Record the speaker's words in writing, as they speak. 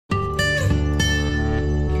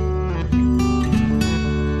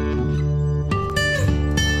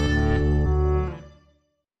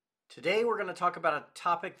Today we're going to talk about a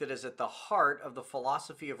topic that is at the heart of the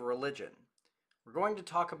philosophy of religion. We're going to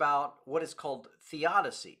talk about what is called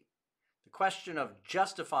theodicy, the question of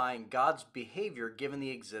justifying God's behavior given the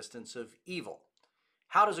existence of evil.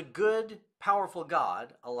 How does a good, powerful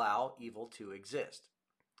God allow evil to exist?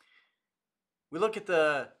 We look at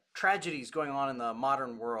the tragedies going on in the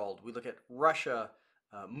modern world. We look at Russia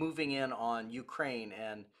moving in on Ukraine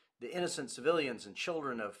and the innocent civilians and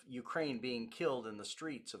children of Ukraine being killed in the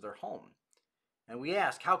streets of their home. And we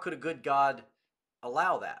ask, how could a good God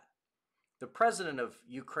allow that? The president of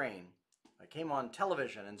Ukraine came on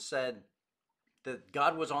television and said that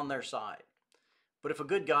God was on their side. But if a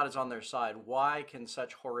good God is on their side, why can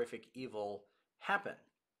such horrific evil happen?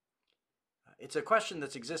 It's a question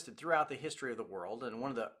that's existed throughout the history of the world, and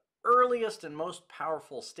one of the earliest and most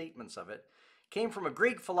powerful statements of it came from a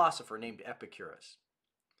Greek philosopher named Epicurus.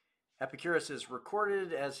 Epicurus is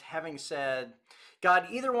recorded as having said, God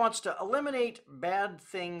either wants to eliminate bad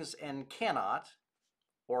things and cannot,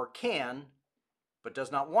 or can, but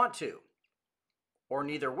does not want to, or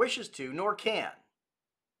neither wishes to nor can,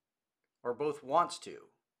 or both wants to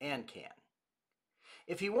and can.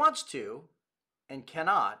 If he wants to and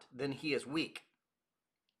cannot, then he is weak,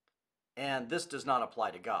 and this does not apply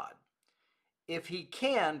to God. If he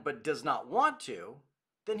can but does not want to,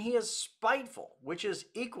 then he is spiteful, which is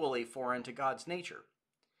equally foreign to God's nature.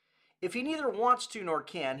 If he neither wants to nor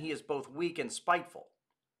can, he is both weak and spiteful,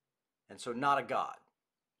 and so not a God.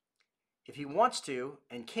 If he wants to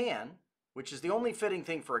and can, which is the only fitting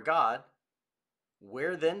thing for a God,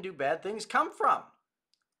 where then do bad things come from?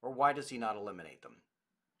 Or why does he not eliminate them?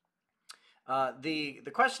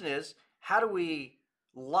 The question is, how do we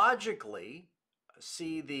logically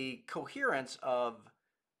see the coherence of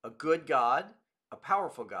a good God, a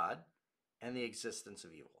powerful God, and the existence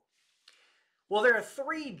of evil? Well, there are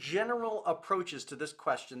three general approaches to this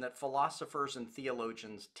question that philosophers and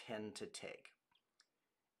theologians tend to take.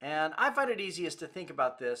 And I find it easiest to think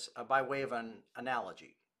about this by way of an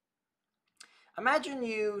analogy. Imagine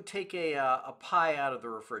you take a pie out of the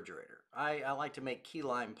refrigerator. I like to make key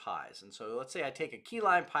lime pies. And so let's say I take a key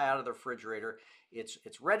lime pie out of the refrigerator.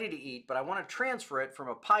 It's ready to eat, but I want to transfer it from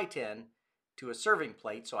a pie tin to a serving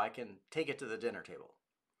plate so I can take it to the dinner table.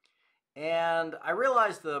 And I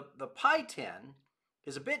realize the pie tin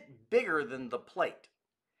is a bit bigger than the plate.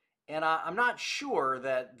 And I'm not sure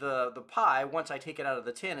that the pie, once I take it out of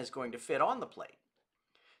the tin, is going to fit on the plate.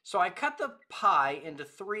 So I cut the pie into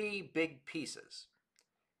three big pieces.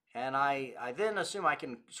 And I then assume I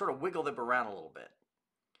can sort of wiggle them around a little bit.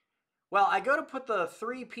 Well, I go to put the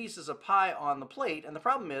three pieces of pie on the plate, and the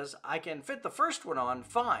problem is I can fit the first one on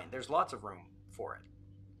fine. There's lots of room for it.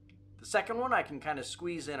 The second one I can kind of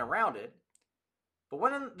squeeze in around it. But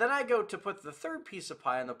then I go to put the third piece of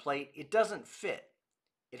pie on the plate, it doesn't fit.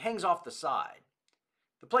 It hangs off the side.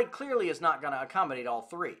 The plate clearly is not going to accommodate all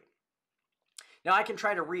three. Now I can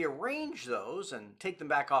try to rearrange those and take them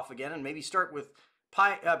back off again and maybe start with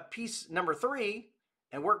piece number 3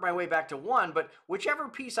 and work my way back to 1, but whichever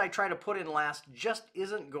piece I try to put in last just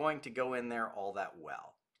isn't going to go in there all that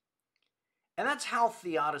well. And that's how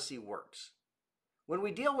theodicy works. When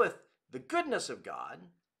we deal with the goodness of God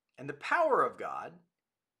and the power of God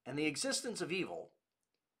and the existence of evil,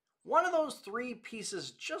 one of those three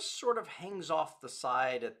pieces just sort of hangs off the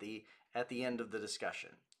side at the end of the discussion.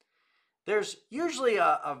 There's usually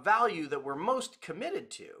a value that we're most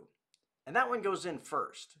committed to, and that one goes in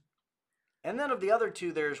first. And then of the other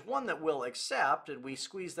two, there's one that we'll accept, and we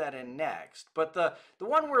squeeze that in next. But the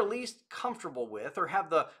one we're least comfortable with or have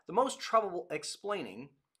the most trouble explaining,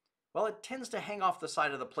 well, it tends to hang off the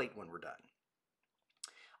side of the plate when we're done.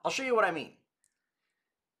 I'll show you what I mean.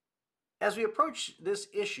 As we approach this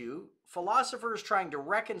issue, philosophers trying to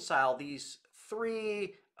reconcile these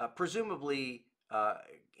three presumably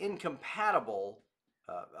incompatible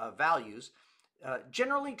values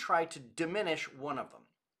generally try to diminish one of them.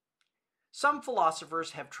 Some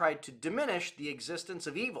philosophers have tried to diminish the existence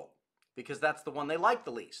of evil because that's the one they like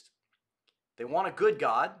the least. They want a good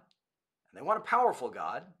God and they want a powerful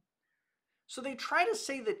God. So they try to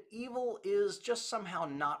say that evil is just somehow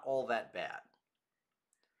not all that bad.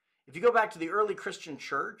 If you go back to the early Christian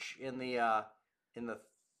church in the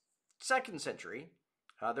 2nd century,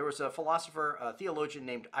 there was a philosopher, a theologian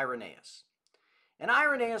named Irenaeus. And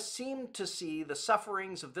Irenaeus seemed to see the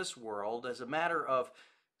sufferings of this world as a matter of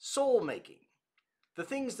soul-making. The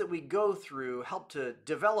things that we go through help to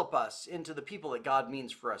develop us into the people that God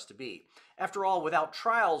means for us to be. After all, without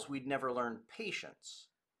trials, we'd never learn patience.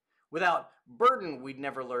 Without burden, we'd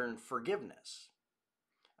never learn forgiveness.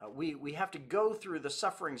 We have to go through the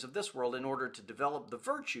sufferings of this world in order to develop the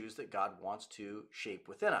virtues that God wants to shape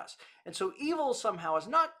within us. And so evil somehow is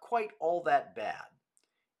not quite all that bad.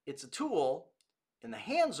 It's a tool in the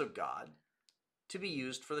hands of God to be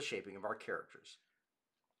used for the shaping of our characters.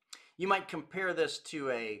 You might compare this to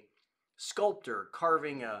a sculptor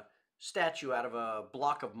carving a statue out of a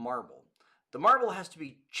block of marble. The marble has to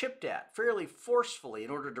be chipped at fairly forcefully in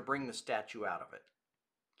order to bring the statue out of it.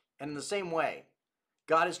 And in the same way,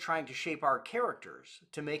 God is trying to shape our characters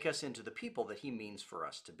to make us into the people that he means for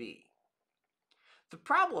us to be. The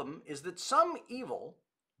problem is that some evil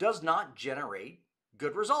does not generate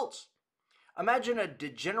good results. Imagine a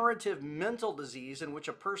degenerative mental disease in which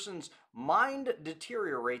a person's mind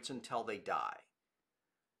deteriorates until they die.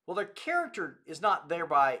 Well, their character is not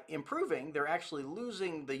thereby improving, they're actually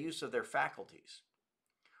losing the use of their faculties.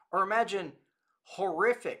 Or imagine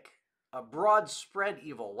horrific, broad spread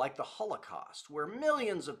evil like the Holocaust, where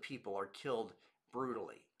millions of people are killed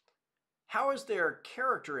brutally. How is their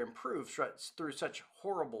character improved through such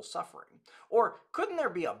horrible suffering? Or couldn't there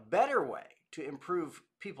be a better way to improve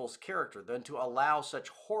people's character than to allow such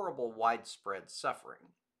horrible widespread suffering?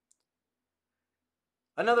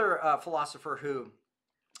 Another philosopher who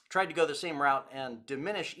tried to go the same route and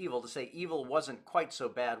diminish evil, to say evil wasn't quite so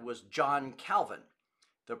bad, was John Calvin,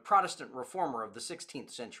 the Protestant reformer of the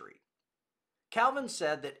 16th century. Calvin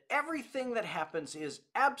said that everything that happens is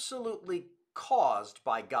absolutely caused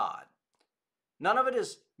by God. None of it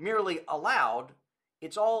is merely allowed,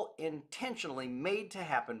 it's all intentionally made to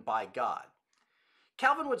happen by God.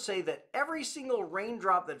 Calvin would say that every single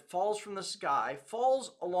raindrop that falls from the sky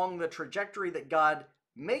falls along the trajectory that God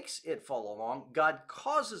makes it fall along, God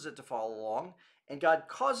causes it to fall along, and God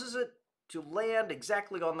causes it to land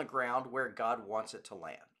exactly on the ground where God wants it to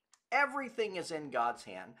land. Everything is in God's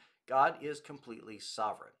hand. God is completely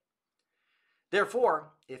sovereign. Therefore,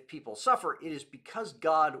 if people suffer, it is because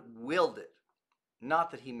God willed it,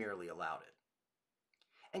 not that he merely allowed it.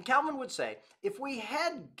 And Calvin would say, if we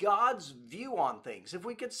had God's view on things, if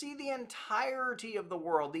we could see the entirety of the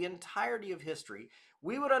world, the entirety of history,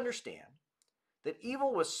 we would understand that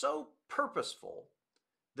evil was so purposeful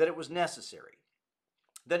that it was necessary.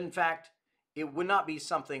 That in fact, it would not be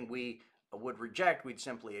something we would reject, we'd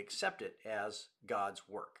simply accept it as God's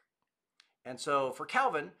work. And so for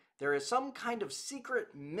Calvin, there is some kind of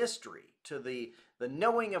secret mystery to the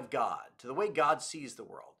knowing of God, to the way God sees the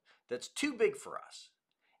world, that's too big for us.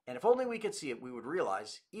 And if only we could see it, we would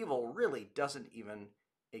realize evil really doesn't even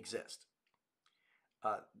exist.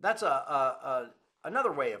 That's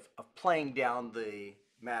another way of playing down the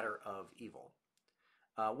matter of evil.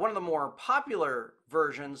 One of the more popular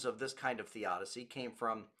versions of this kind of theodicy came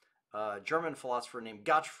from a German philosopher named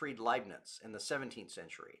Gottfried Leibniz in the 17th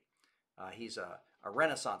century. He's a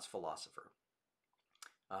Renaissance philosopher.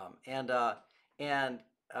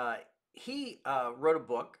 He wrote a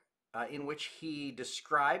book in which he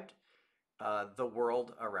described the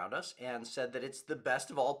world around us and said that it's the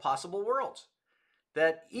best of all possible worlds.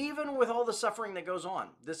 That even with all the suffering that goes on,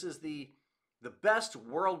 this is the best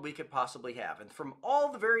world we could possibly have. And from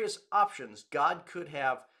all the various options God could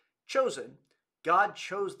have chosen, God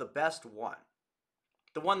chose the best one.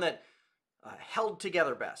 The one that held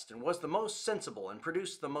together best and was the most sensible and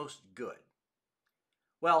produced the most good.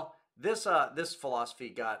 Well, this philosophy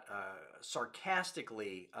got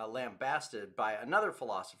sarcastically lambasted by another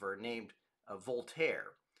philosopher named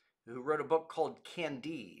Voltaire, who wrote a book called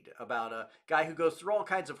Candide about a guy who goes through all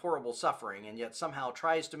kinds of horrible suffering and yet somehow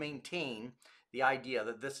tries to maintain the idea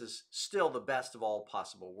that this is still the best of all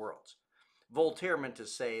possible worlds. Voltaire meant to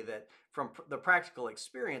say that from the practical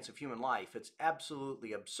experience of human life, it's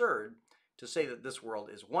absolutely absurd to say that this world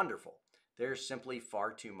is wonderful. There's simply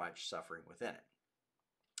far too much suffering within it.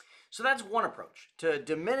 So that's one approach, to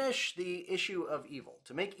diminish the issue of evil,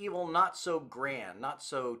 to make evil not so grand, not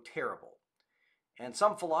so terrible. And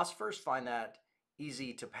some philosophers find that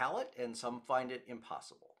easy to palate, and some find it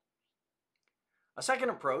impossible. A second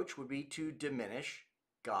approach would be to diminish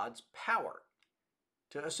God's power,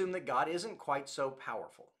 to assume that God isn't quite so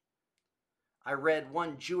powerful. I read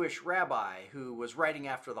one Jewish rabbi who was writing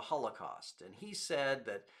after the Holocaust, and he said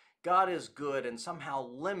that God is good and somehow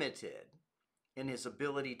limited in his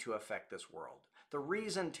ability to affect this world. The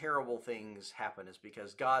reason terrible things happen is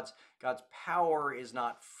because God's power is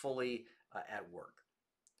not fully at work.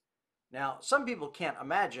 Now, some people can't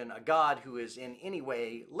imagine a God who is in any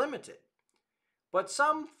way limited, but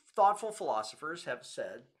some thoughtful philosophers have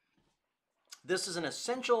said this is an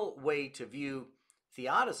essential way to view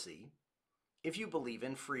theodicy if you believe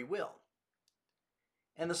in free will.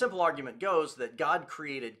 And the simple argument goes that God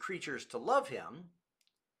created creatures to love him,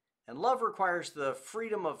 And love requires the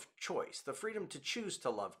freedom of choice, the freedom to choose to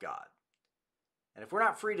love God. And if we're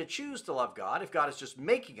not free to choose to love God, if God is just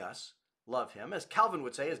making us love him, as Calvin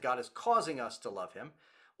would say, as God is causing us to love him,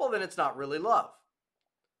 well, then it's not really love.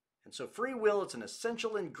 And so free will is an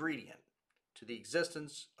essential ingredient to the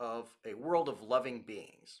existence of a world of loving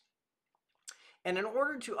beings. And in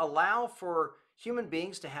order to allow for human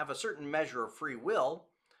beings to have a certain measure of free will,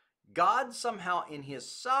 God somehow in his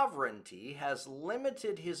sovereignty has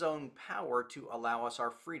limited his own power to allow us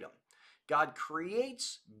our freedom. God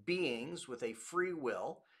creates beings with a free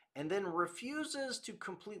will and then refuses to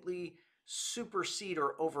completely supersede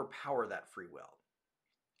or overpower that free will.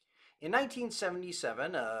 In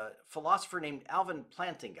 1977, a philosopher named Alvin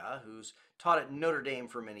Plantinga, who's taught at Notre Dame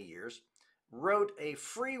for many years, wrote a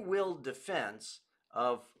free will defense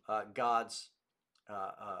of God's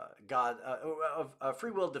a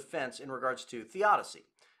free will defense in regards to theodicy,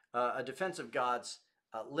 a defense of God's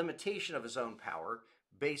limitation of his own power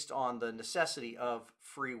based on the necessity of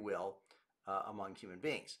free will among human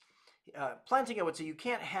beings. Plantinga would say you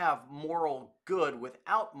can't have moral good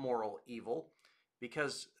without moral evil,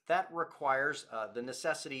 because that requires the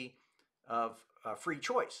necessity of free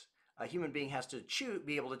choice. A human being has to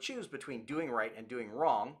be able to choose between doing right and doing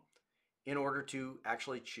wrong in order to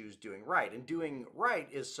actually choose doing right. And doing right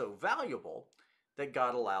is so valuable that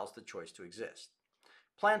God allows the choice to exist.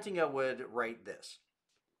 Plantinga would write this: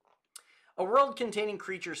 a world containing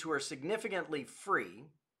creatures who are significantly free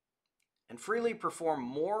and freely perform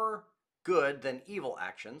more good than evil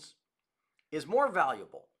actions is more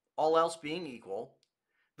valuable, all else being equal,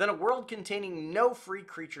 than a world containing no free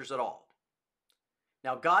creatures at all.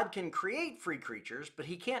 Now, God can create free creatures, but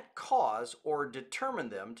he can't cause or determine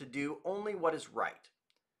them to do only what is right.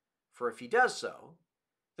 For if he does so,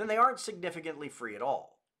 then they aren't significantly free at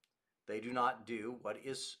all. They do not do what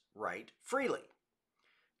is right freely.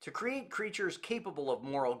 To create creatures capable of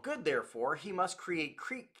moral good, therefore, he must create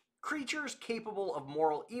creatures capable of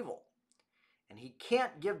moral evil. And he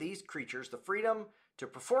can't give these creatures the freedom to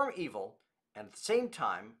perform evil and at the same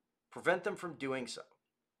time prevent them from doing so.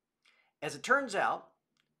 As it turns out,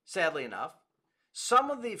 sadly enough,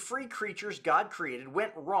 some of the free creatures God created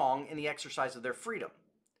went wrong in the exercise of their freedom.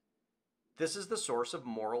 This is the source of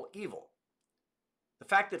moral evil. The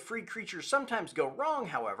fact that free creatures sometimes go wrong,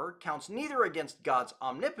 however, counts neither against God's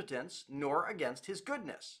omnipotence nor against his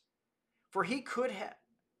goodness. For he could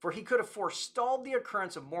have forestalled the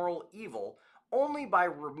occurrence of moral evil only by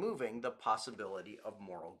removing the possibility of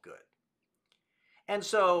moral good. And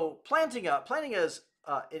so Plantinga's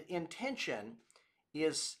intention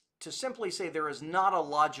is to simply say there is not a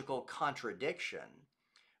logical contradiction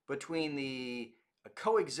between the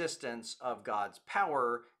coexistence of God's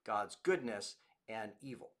power, God's goodness, and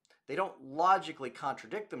evil. They don't logically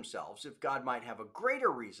contradict themselves if God might have a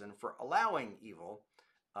greater reason for allowing evil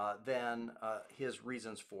than his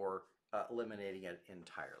reasons for eliminating it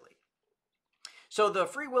entirely. So the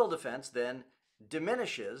free will defense then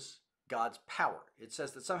diminishes God's power. It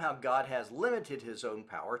says that somehow God has limited his own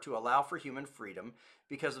power to allow for human freedom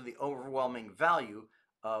because of the overwhelming value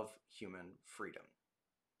of human freedom.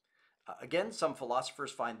 Again, some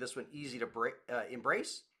philosophers find this one easy to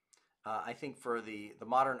embrace. I think for the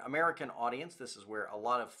modern American audience, this is where a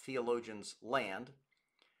lot of theologians land.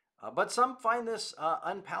 But some find this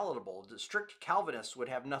unpalatable. The strict Calvinists would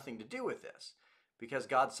have nothing to do with this because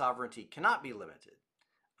God's sovereignty cannot be limited.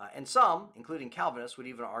 And some, including Calvinists, would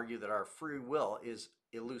even argue that our free will is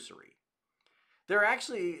illusory. There are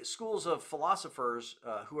actually schools of philosophers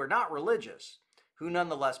who are not religious who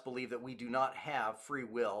nonetheless believe that we do not have free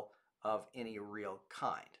will of any real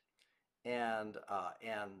kind. And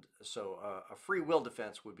so a free will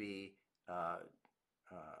defense would be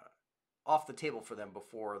off the table for them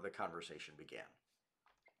before the conversation began.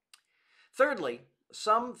 Thirdly,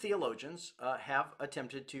 some theologians have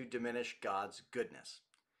attempted to diminish God's goodness.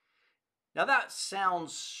 Now that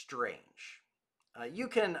sounds strange. You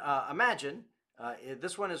can imagine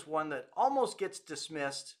this one is one that almost gets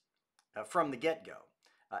dismissed from the get-go.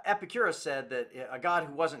 Epicurus said that a God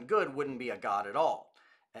who wasn't good wouldn't be a God at all.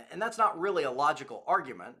 And that's not really a logical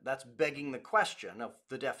argument. That's begging the question of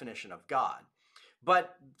the definition of God.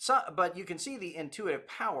 But you can see the intuitive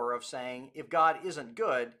power of saying if God isn't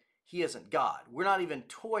good, he isn't God. We're not even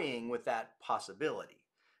toying with that possibility.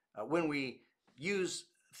 When we use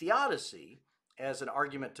theodicy as an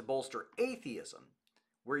argument to bolster atheism,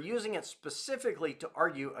 we're using it specifically to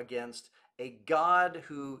argue against a God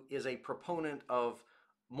who is a proponent of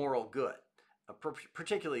moral good,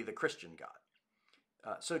 particularly the Christian God.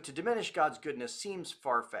 So to diminish God's goodness seems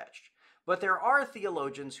far-fetched. But there are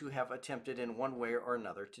theologians who have attempted in one way or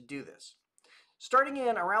another to do this. Starting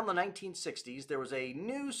in around the 1960s, there was a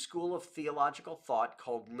new school of theological thought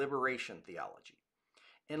called liberation theology.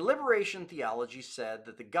 And liberation theology said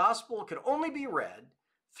that the gospel could only be read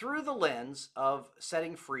through the lens of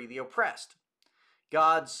setting free the oppressed.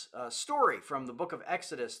 God's story from the book of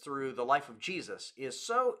Exodus through the life of Jesus is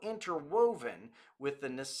so interwoven with the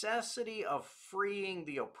necessity of freeing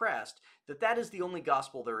the oppressed that that is the only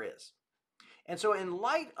gospel there is. And so, in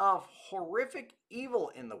light of horrific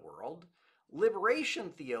evil in the world, liberation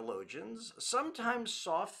theologians sometimes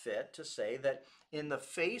saw fit to say that in the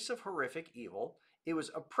face of horrific evil, it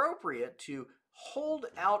was appropriate to hold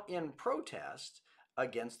out in protest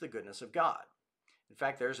against the goodness of God. In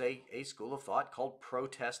fact, there's a school of thought called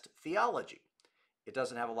protest theology. It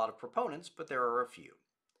doesn't have a lot of proponents, but there are a few.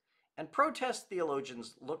 And protest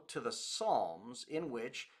theologians look to the Psalms, in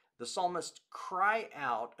which the psalmists cry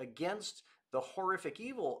out against the horrific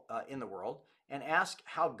evil in the world and ask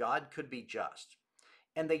how God could be just.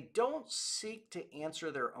 And they don't seek to answer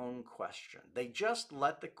their own question. They just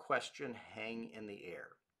let the question hang in the air.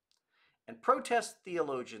 And protest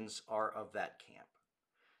theologians are of that camp.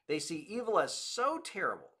 They see evil as so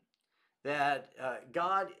terrible that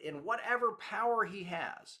God, in whatever power he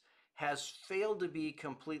has failed to be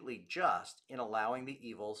completely just in allowing the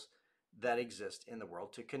evils that exist in the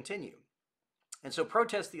world to continue. And so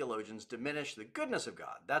protest theologians diminish the goodness of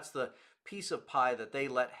God. That's the piece of pie that they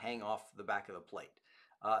let hang off the back of the plate.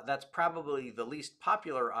 That's probably the least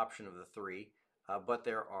popular option of the three, but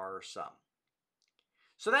there are some.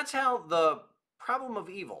 So that's how the problem of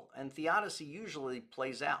evil and theodicy usually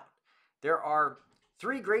plays out. There are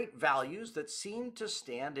three great values that seem to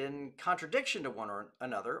stand in contradiction to one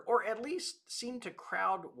another, or at least seem to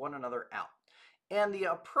crowd one another out. And the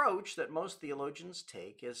approach that most theologians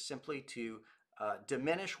take is simply to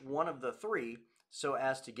diminish one of the three so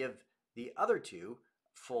as to give the other two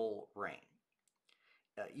full reign.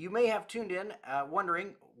 You may have tuned in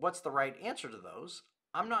wondering what's the right answer to those.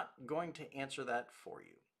 I'm not going to answer that for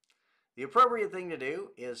you. The appropriate thing to do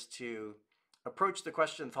is to approach the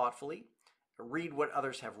question thoughtfully, read what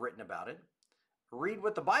others have written about it, read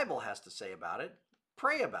what the Bible has to say about it,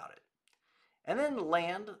 pray about it, and then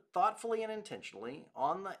land thoughtfully and intentionally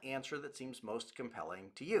on the answer that seems most compelling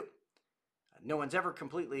to you. No one's ever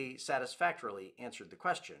completely satisfactorily answered the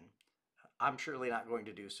question. I'm surely not going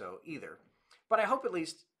to do so either, but I hope at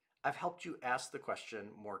least I've helped you ask the question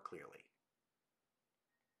more clearly.